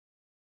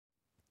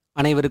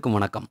அனைவருக்கும்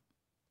வணக்கம்.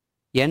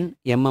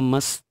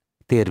 NMMS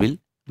தேர்வில்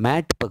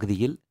மேட்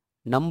பகுதியில்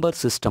நம்பர்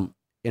சிஸ்டம்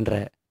என்ற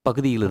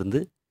பகுதியிலிருந்து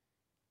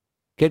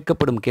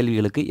கேட்கப்படும்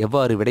கேள்விகளுக்கு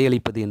எவ்வாறு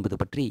விடையளிப்பது என்பது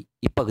பற்றி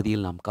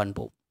இப்பகுதியில் நாம்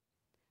காண்போம்.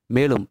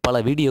 மேலும்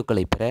பல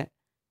வீடியோக்களை பெற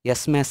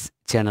எஸ்மேஸ்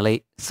சேனலை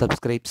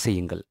சப்ஸ்கிரைப்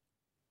செய்யுங்கள்.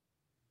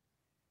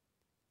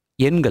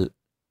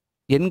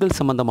 எண்கள்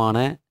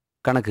சம்பந்தமான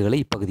கணக்குகளை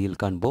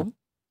இப்பகுதியில் காண்போம்.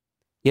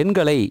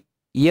 எண்களை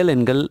இயல்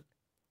எண்கள்,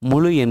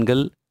 முழு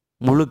எண்கள்,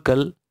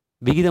 முழுக்கள்,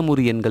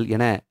 விகிதமுறு எண்கள்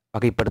என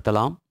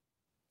வகைப்படுத்தலாம்.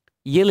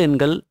 இயல்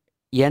எண்கள்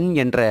n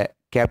என்ற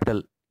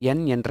கேபிட்டல் n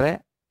என்ற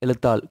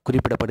எழுத்தால்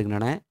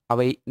குறிப்பிடப்படுகின்றன.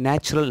 அவை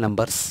நேச்சுரல்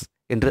நம்பர்ஸ்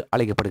என்று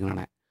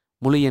அழைக்கப்படுகின்றன.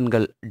 முழு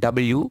எண்கள்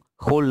W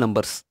ஹோல்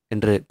நம்பர்ஸ்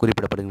என்று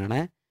குறிப்பிடப்படுகின்றன.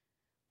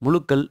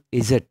 முழுக்கள்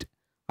Z,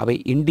 அவை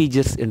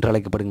இன்டீஜர்ஸ் என்று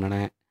அழைக்கப்படுகின்றன.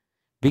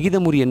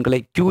 விகிதமுறு எண்களை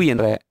Q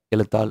என்ற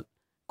எழுத்தால்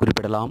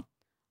குறிப்பிடலாம்.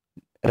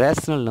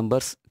 ரேஷனல்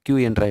நம்பர்ஸ் Q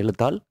என்ற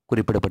எழுத்தால்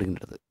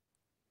குறிப்பிடப்படுகின்றது.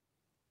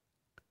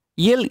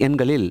 இயல்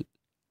எண்களில்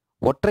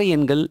ஒற்றை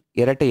எண்கள்,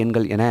 இரட்டை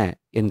எண்கள் என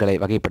எண்களை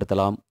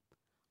வகைப்படுத்தலாம்.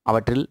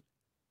 அவற்றில்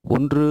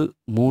 1,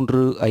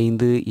 3,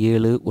 5,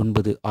 7,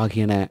 9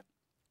 ஆகியன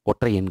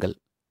ஒற்றை எண்கள்.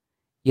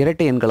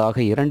 இரட்டை எண்களாக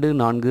 2,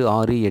 4,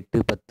 6, 8,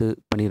 10,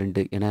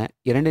 12 என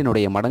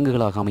இரண்டினுடைய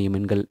மடங்குகளாக அமையும்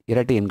எண்கள்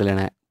இரட்டை எண்கள்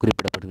என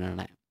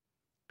குறிப்பிடப்படுகின்றன.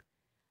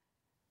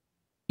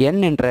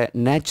 n என்ற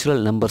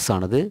நேச்சுரல் நம்பர்ஸ்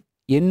ஆனது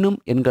எண்ணும்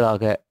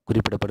எண்களாக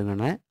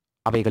குறிப்பிடப்படுகின்றன.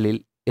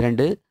 அவைகளில்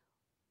 2,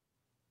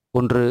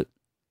 1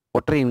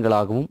 ஒற்றை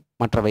எண்களாகவும்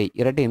மற்றவை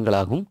இரட்டை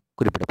எண்களாகவும்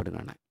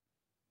குறிப்பிடப்படுகின்றன.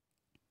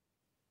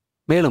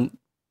 மேலும்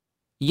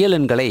இயல்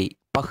எண்களை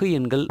பகு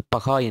எண்கள்,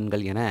 பகா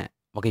எண்கள் என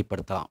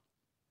வகைப்படுத்தலாம்.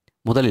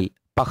 முதலில்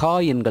பகா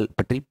எண்கள்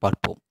பற்றி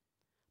பார்ப்போம்.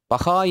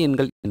 பகா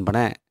எண்கள் என்பன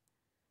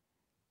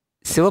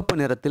சிவப்பு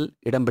நிறத்தில்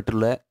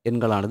இடம்பெற்றுள்ள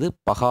எண்களானது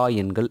பகா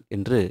எண்கள்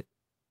என்று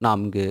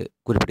நாம் இங்கு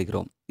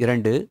குறிப்பிடுகிறோம்.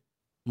 2,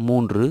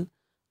 3,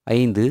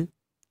 5,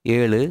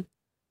 7,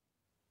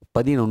 11,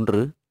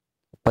 13,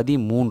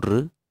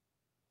 17,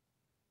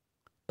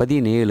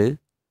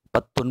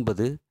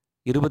 19,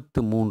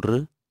 23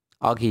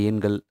 ஆகிய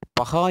எண்கள்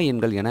பகா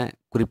எண்கள் என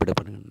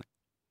குறிப்பிடப்படுகின்றன.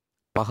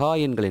 பகா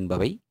எண்கள்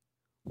என்பவை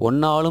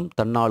ஒன்னாலும்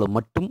தன்னாலும்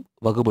மட்டும்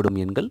வகுபடும்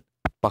எண்கள்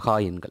பகா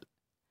எண்கள்.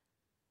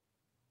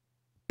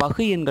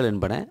 பகு எண்கள்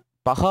என்பன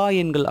பகா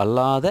எண்கள்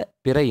அல்லாத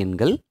பிற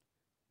எண்கள்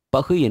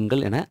பகு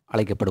எண்கள் என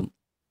அழைக்கப்படும்.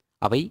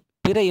 அவை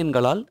பிற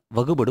எண்களால்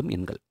வகுபடும்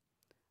எண்கள்.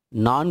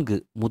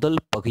 4 முதல்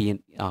பகு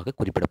எண்ணாக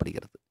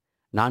குறிப்பிடப்படுகிறது.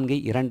 4ஐ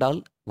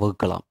 2ஆல்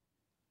வகுக்கலாம்.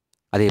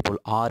 அதேபோல்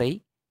 6ஐ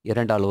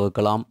 2ஆல்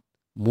வகுக்கலாம்,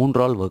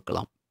 3ஆல்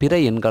வகுக்கலாம். பிற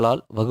எண்களால்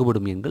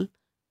வகுபடும் எண்கள்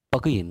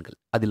பகு எண்கள்.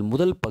 அதில்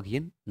முதல் பகு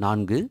எண்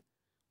 4,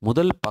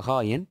 முதல் பகா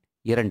எண்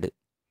 2.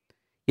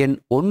 எண்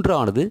 1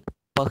 ஆனது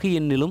பகு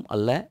எண்ணிலும்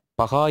அல்ல,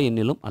 பகா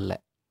எண்ணிலும் அல்ல.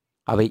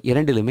 அவை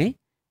இரண்டிலுமே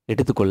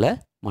எடுத்துக்கொள்ள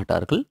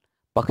மாட்டார்கள்.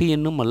 பகு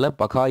எண்ணும் அல்ல,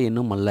 பகா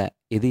எண்ணும் அல்ல.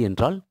 எது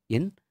என்றால்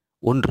எண்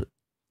 1.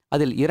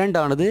 அதில் 2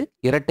 ஆனது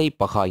இரட்டை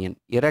பகா எண்.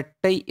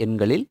 இரட்டை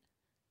எண்களில்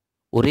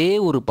ஒரே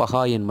ஒரு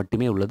பகா எண்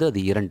மட்டுமே உள்ளது,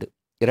 அது 2.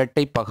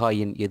 இரட்டை பகா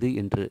எண் எது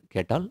என்று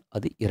கேட்டால்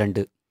அது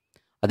 2.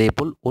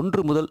 அதேபோல்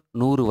 1 முதல்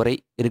 100 வரை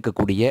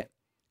இருக்கக்கூடிய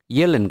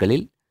இயல்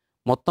எண்களில்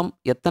மொத்தம்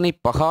எத்தனை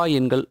பகா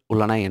எண்கள்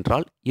உள்ளன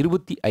என்றால்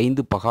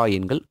 25 பகா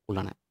எண்கள்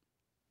உள்ளன.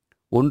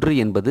 1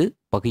 என்பது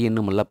பகு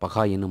எண்ணும் அல்ல,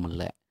 பகா எண்ணும்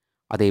அல்ல.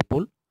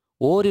 அதேபோல்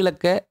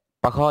ஓரிலக்க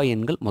பகா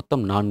எண்கள்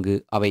மொத்தம் 4.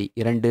 அவை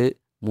 2,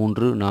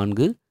 3,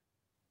 4,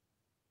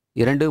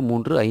 2,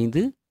 3,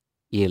 5,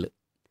 7.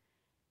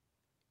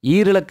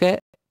 ஈரிலக்க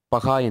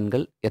பகா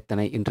எண்கள்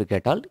எத்தனை என்று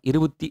கேட்டால்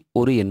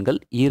 21 எண்கள்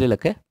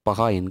ஈரிலக்க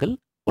பகா எண்கள்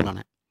உள்ளன.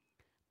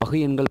 பகு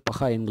எண்கள்,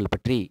 பகா எண்கள்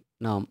பற்றி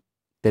நாம்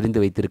தெரிந்து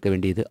வைத்திருக்க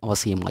வேண்டியது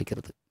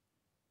அவசியமாகிறது.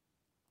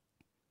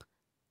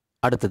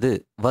 அடுத்தது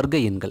வர்க்க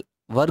எண்கள்.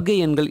 வர்க்க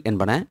எண்கள்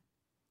என்பன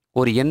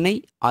ஒரு எண்ணை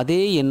அதே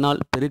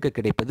எண்ணால் பெருக்க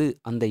கிடைப்பது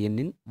அந்த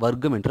எண்ணின்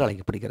வர்க்கம் என்று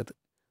அழைக்கப்படுகிறது.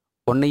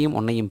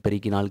 1ஐயும்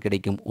பெருக்கினால்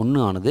கிடைக்கும்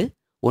 1 ஆனது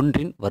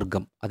 1இன்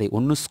வர்க்கம். அதை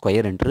 1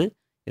 ஸ்கொயர் என்று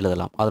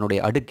எழுதலாம்.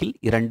 அதனுடைய அடுக்கில்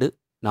 2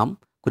 நாம்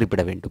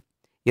குறிப்பிட வேண்டும்.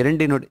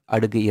 2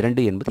 அடுக்கு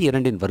 2 என்பது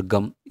 2இன்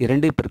வர்க்கம்.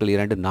 2 ×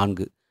 2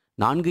 4.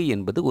 4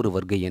 என்பது ஒரு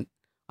வர்க்க எண்.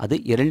 அது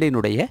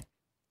 2இனுடைய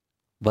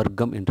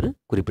வர்க்கம் என்று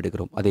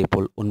குறிப்பிடுகிறோம்.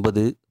 அதேபோல்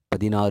 9,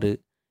 16,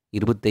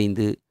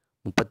 25,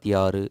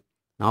 36,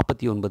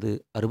 49, 64,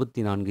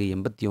 81,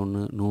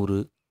 100,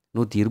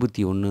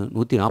 121,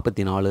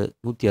 144, 169,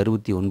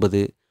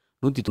 196, 225,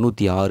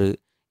 256,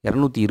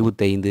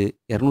 289,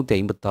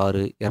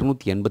 324,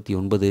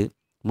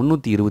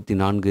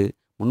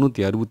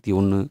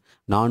 361,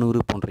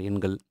 400 போன்ற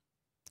எண்கள்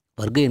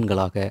வர்க்க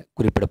எண்களாக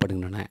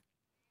குறிப்பிடப்படுகின்றன.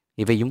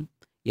 இவையும்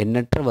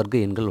எண்ணற்ற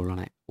வர்க்க எண்கள்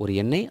உள்ளன. ஒரு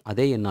எண்ணை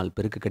அதே எண்ணால்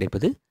பெருக்க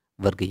கிடைப்பது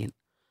வர்க்க எண்.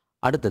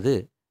 அடுத்தது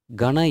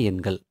கன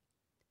எண்கள்.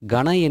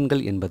 கன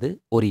எண்கள் என்பது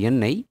ஒரு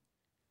எண்ணை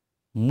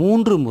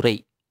 3 முறை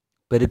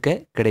பெருக்க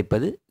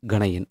கிடைப்பது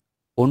கன எண்.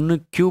 1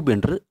 கியூப்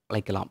என்று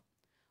அழைக்கலாம்.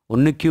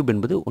 1 கியூப்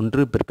என்பது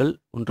 1 ×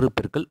 1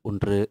 ×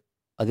 1.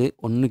 அது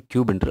 1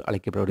 கியூப் என்று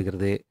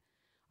அழைக்கப்படுகிறது.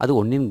 அது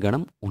 1இன்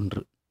கணம்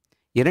 1.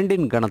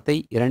 2இன் கணத்தை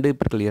 2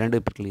 × 2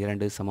 ×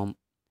 2 சமம்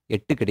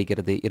 8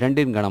 கிடைக்கிறது.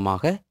 2இன்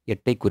கணமாக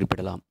 8ஐ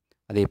குறிப்பிடலாம்.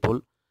 அதேபோல்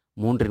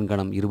 3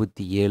 கணம்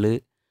 27,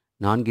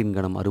 4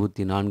 கணம்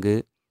 64,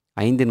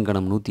 5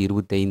 கணம்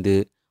 125,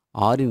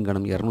 6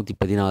 கணம்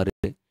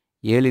 216,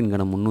 7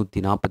 கணம்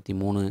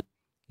 343,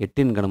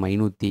 8 கணம்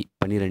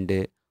 512,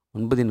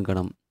 9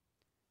 கணம்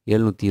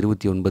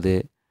 729,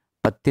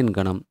 10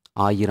 கணம்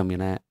 1000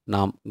 என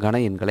நாம் கண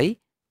எண்களை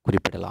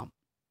குறிப்பிடலாம்.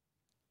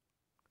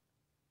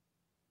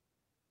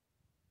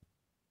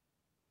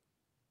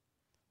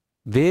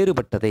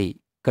 வேறுபட்டதை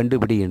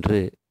கண்டுபிடி என்று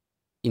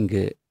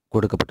இங்கு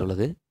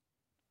கொடுக்கப்பட்டுள்ளது.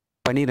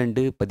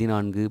 12,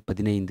 14,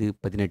 15,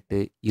 18,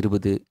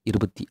 20,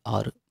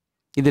 26.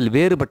 இதில்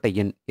வேறுபட்ட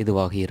எண்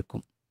எதுவாக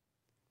இருக்கும்?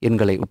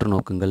 எண்களை உற்று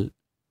நோக்குங்கள்.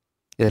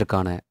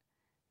 இதற்கான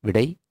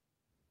விடை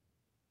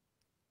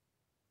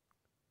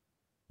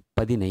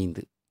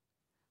 15.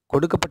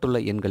 கொடுக்கப்பட்டுள்ள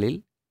எண்களில்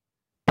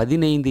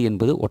 15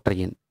 என்பது ஒற்றை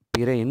எண்.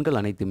 பிற எண்கள்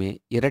அனைத்துமே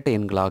இரட்டை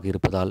எண்களாக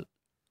இருப்பதால்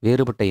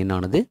வேறுபட்ட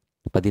எண்ணானது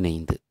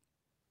 15.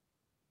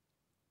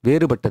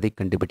 வேறுபட்டதை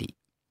கண்டுபிடி.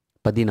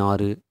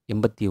 16,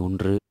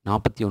 81,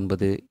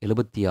 49,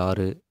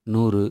 76,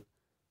 100,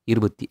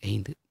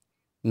 25.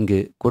 இங்கு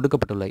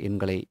கொடுக்கப்பட்டுள்ள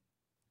எண்களை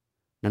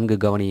நன்கு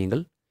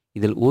கவனியுங்கள்.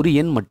 இதில் ஒரு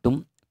எண் மட்டும்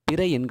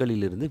பிற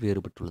எண்களிலிருந்து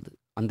வேறுபட்டுள்ளது.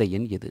 அந்த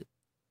எண் எது?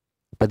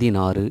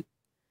 16,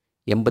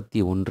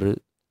 81,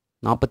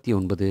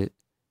 49,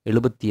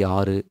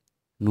 76,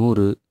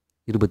 100,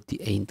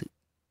 25.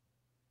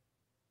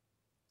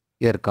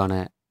 இதற்கான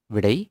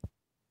விடை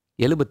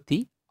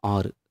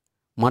 76.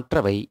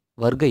 மற்றவை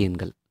வர்க்க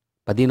எண்கள்.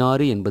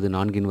 16 என்பது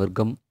 4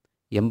 வர்க்கம்,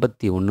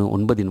 81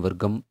 9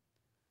 வர்க்கம்,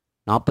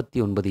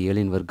 49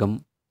 7 வர்க்கம்,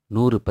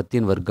 100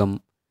 10 வர்க்கம்,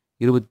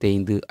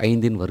 25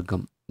 5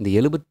 வர்க்கம். இந்த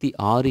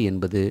 76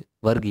 என்பது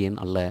வர்க்க எண்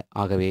அல்ல.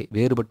 ஆகவே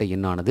வேறுபட்ட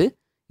எண்ணானது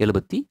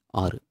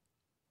 76.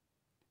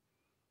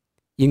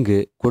 இங்கு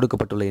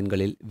கொடுக்கப்பட்டுள்ள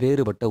எண்களில்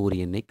வேறுபட்ட ஒரு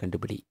எண்ணை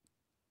கண்டுபிடி.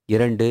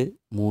 2,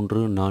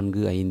 3,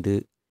 4, 5,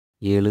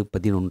 7,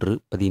 11,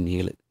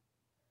 17.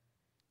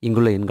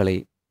 இங்குள்ள எண்களை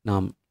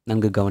நாம்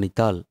நன்கு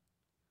கவனித்தால்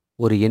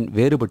ஒரு எண்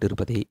வேறுபட்டு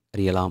இருப்பதை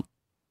அறியலாம்.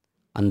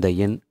 அந்த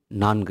எண்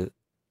 4.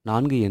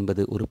 4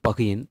 என்பது ஒரு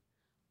பகு எண்.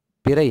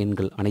 பிற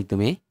எண்கள்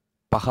அனைத்துமே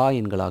பகா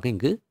எண்களாக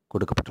இங்கு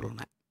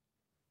கொடுக்கப்பட்டுள்ளன.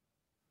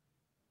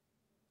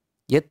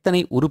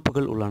 எத்தனை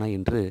உறுப்புகள் உள்ளன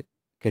என்று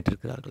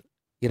கேட்டிருக்கிறார்கள்.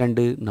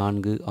 2,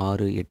 4,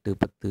 6, 8,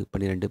 10,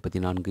 12,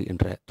 14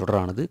 என்ற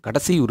தொடரானது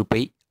கடைசி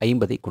உறுப்பை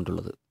 50ஐ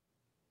கொண்டுள்ளது.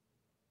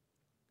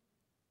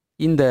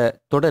 இந்த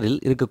தொடரில்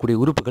இருக்கக்கூடிய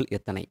உறுப்புகள்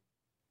எத்தனை?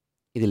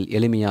 இதில்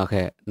எளிமையாக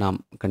நாம்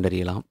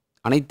கண்டறியலாம்.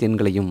 அனைத்து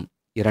எண்களையும்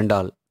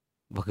 2ஆல்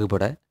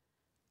வகுபட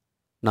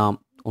நாம்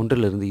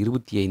 1லிருந்து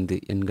 25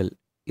 எண்கள்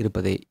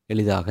இருப்பதை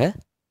எளிதாக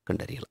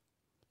கண்டறியலாம்.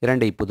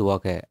 2ஐ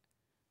பொதுவாக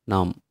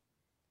நாம்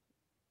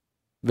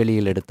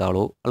வெளியில்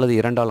எடுத்தாலோ அல்லது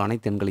 2ஆல்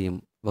அனைத்து எண்களையும்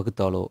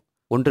வகுத்தாலோ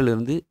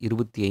 1லிருந்து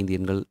 25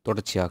 எண்கள்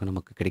தொடர்ச்சியாக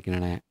நமக்கு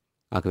கிடைக்கின்றன.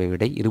 ஆகவே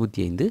விடை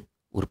 25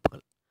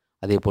 உறுப்புகள்.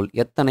 அதேபோல்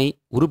எத்தனை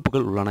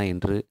உறுப்புகள் உள்ளன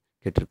என்று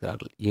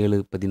கேட்டிருக்கிறார்கள். 7,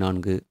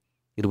 14,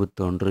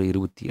 21,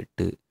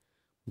 28,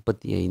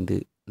 35,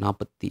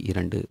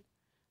 42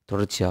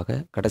 தொடர்ச்சியாக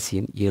கடைசி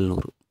எண்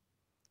 700.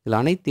 இதில்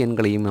அனைத்து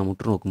எண்களையும் நாம்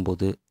உற்று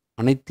நோக்கும்போது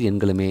அனைத்து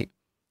எண்களுமே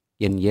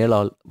எண்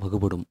 7ஆல்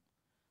வகுபடும்.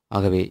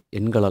 ஆகவே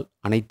எண்களால்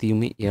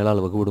அனைத்தையுமே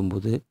 7ஆல்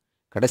வகுபடும்போது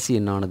கடைசி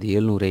எண்ணானது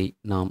 700ஐ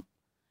நாம்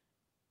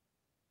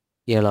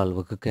 7ஆல்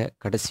வகுக்க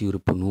கடைசி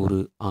உறுப்பு 100.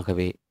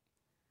 ஆகவே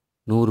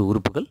 100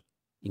 உறுப்புகள்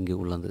இங்கு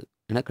உள்ளது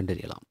என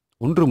கண்டறியலாம்.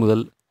 1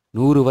 முதல்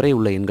 100 வரை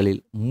உள்ள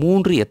எண்களில்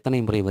 3 எத்தனை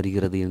முறை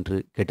வருகிறது என்று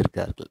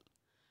கேட்டிருக்கிறார்கள்.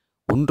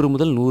 1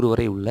 முதல் 100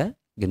 வரை உள்ள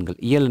எண்கள்,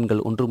 இயல்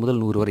எண்கள் 1 முதல்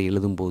 100 வரை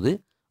எழுதும்போது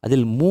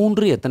அதில்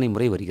 3 எத்தனை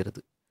முறை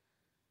வருகிறது?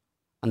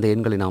 அந்த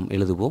எண்களை நாம்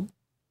எழுதுவோம்.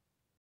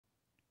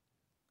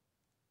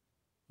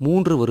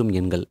 3 வரும்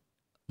எண்கள்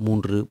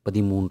 3,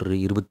 13,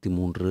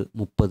 23,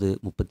 30,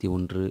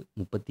 31,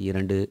 32,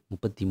 33,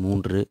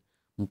 34,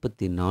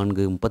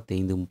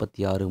 35,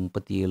 36,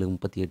 37,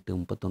 38,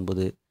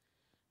 39,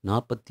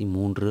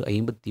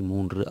 43,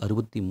 53,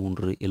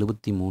 63,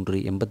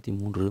 73,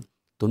 83,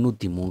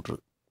 93.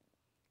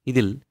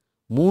 இதில்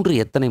 3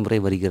 எத்தனை முறை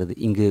வருகிறது?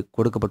 இங்கு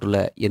கொடுக்கப்பட்டுள்ள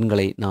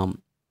எண்களை நாம்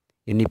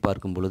எண்ணி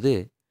பார்க்கும் பொழுது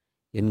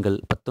எண்கள்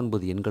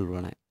 19 எண்கள்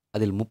உள்ளன.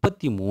 அதில்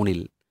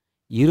 33இல்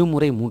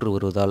இருமுறை 3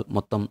 வருவதால்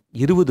மொத்தம்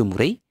 20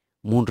 முறை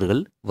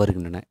 3கள்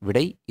வருகின்றன.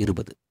 விடை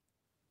 20.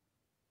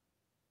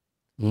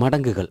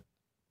 மடங்குகள்.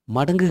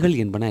 மடங்குகள்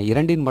என்பன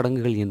 2இன்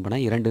மடங்குகள் என்பன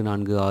 2,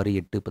 4, 6,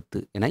 8,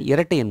 10 என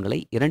இரட்டை எண்களை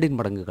 2இன்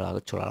மடங்குகளாக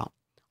சொல்லலாம்.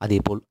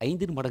 அதேபோல்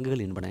 5இன்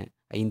மடங்குகள் என்பன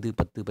 5,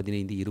 10,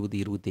 15, 20,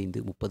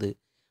 25, 30,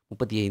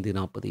 35,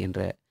 40 என்ற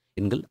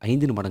எண்கள்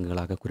 5இன்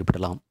மடங்குகளாக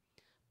குறிப்பிடலாம்.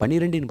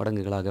 12இன்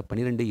மடங்குகளாக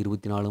 12,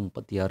 24,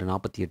 36,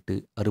 48,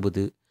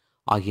 60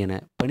 ஆகியன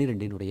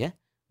 12இனுடைய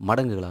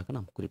மடங்குகளாக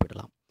நாம்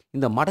குறிப்பிடலாம்.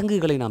 இந்த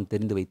மடங்குகளை நாம்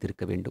தெரிந்து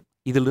வைத்திருக்க வேண்டும்.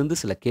 இதிலிருந்து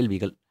சில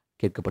கேள்விகள்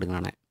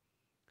கேட்கப்படுகின்றன.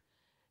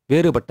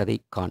 வேறுபட்டதை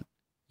காண்.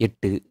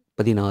 8,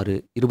 16,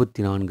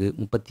 24,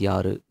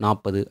 36,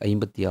 40,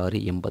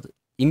 56, 80.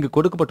 இங்கு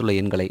கொடுக்கப்பட்டுள்ள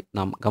எண்களை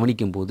நாம்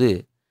கவனிக்கும் போது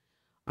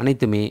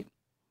அனைத்துமே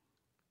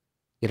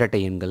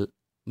இரட்டை எண்கள்.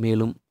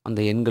 மேலும்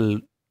அந்த எண்கள்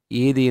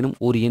ஏதேனும்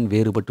ஒரு எண்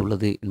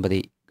வேறுபட்டுள்ளது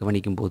என்பதை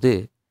கவனிக்கும் போது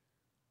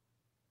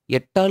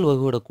 8ஆல்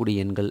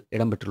வகுபடக்கூடிய எண்கள்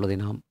இடம்பெற்றுள்ளதை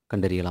நாம்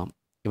கண்டறியலாம்.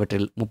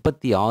 இவற்றில்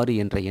 36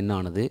 என்ற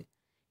எண்ணானது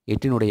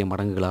 8னுடைய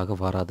மடங்குகளாக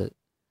வாராது.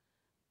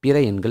 பிற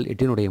எண்கள்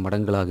 8னுடைய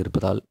மடங்குகளாக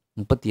இருப்பதால்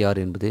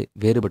 36 என்பது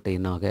வேறுபட்ட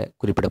எண்ணாக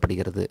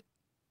குறிப்பிடப்படுகிறது.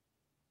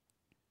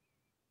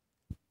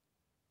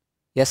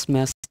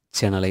 எஸ்மேத்ஸ்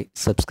சேனலை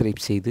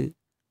சப்ஸ்கிரைப் செய்து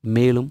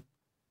மேலும்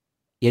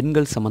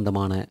எண்கள்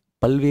சம்பந்தமான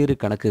பல்வேறு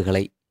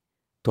கணக்குகளை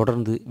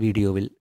தொடர்ந்து வீடியோவில்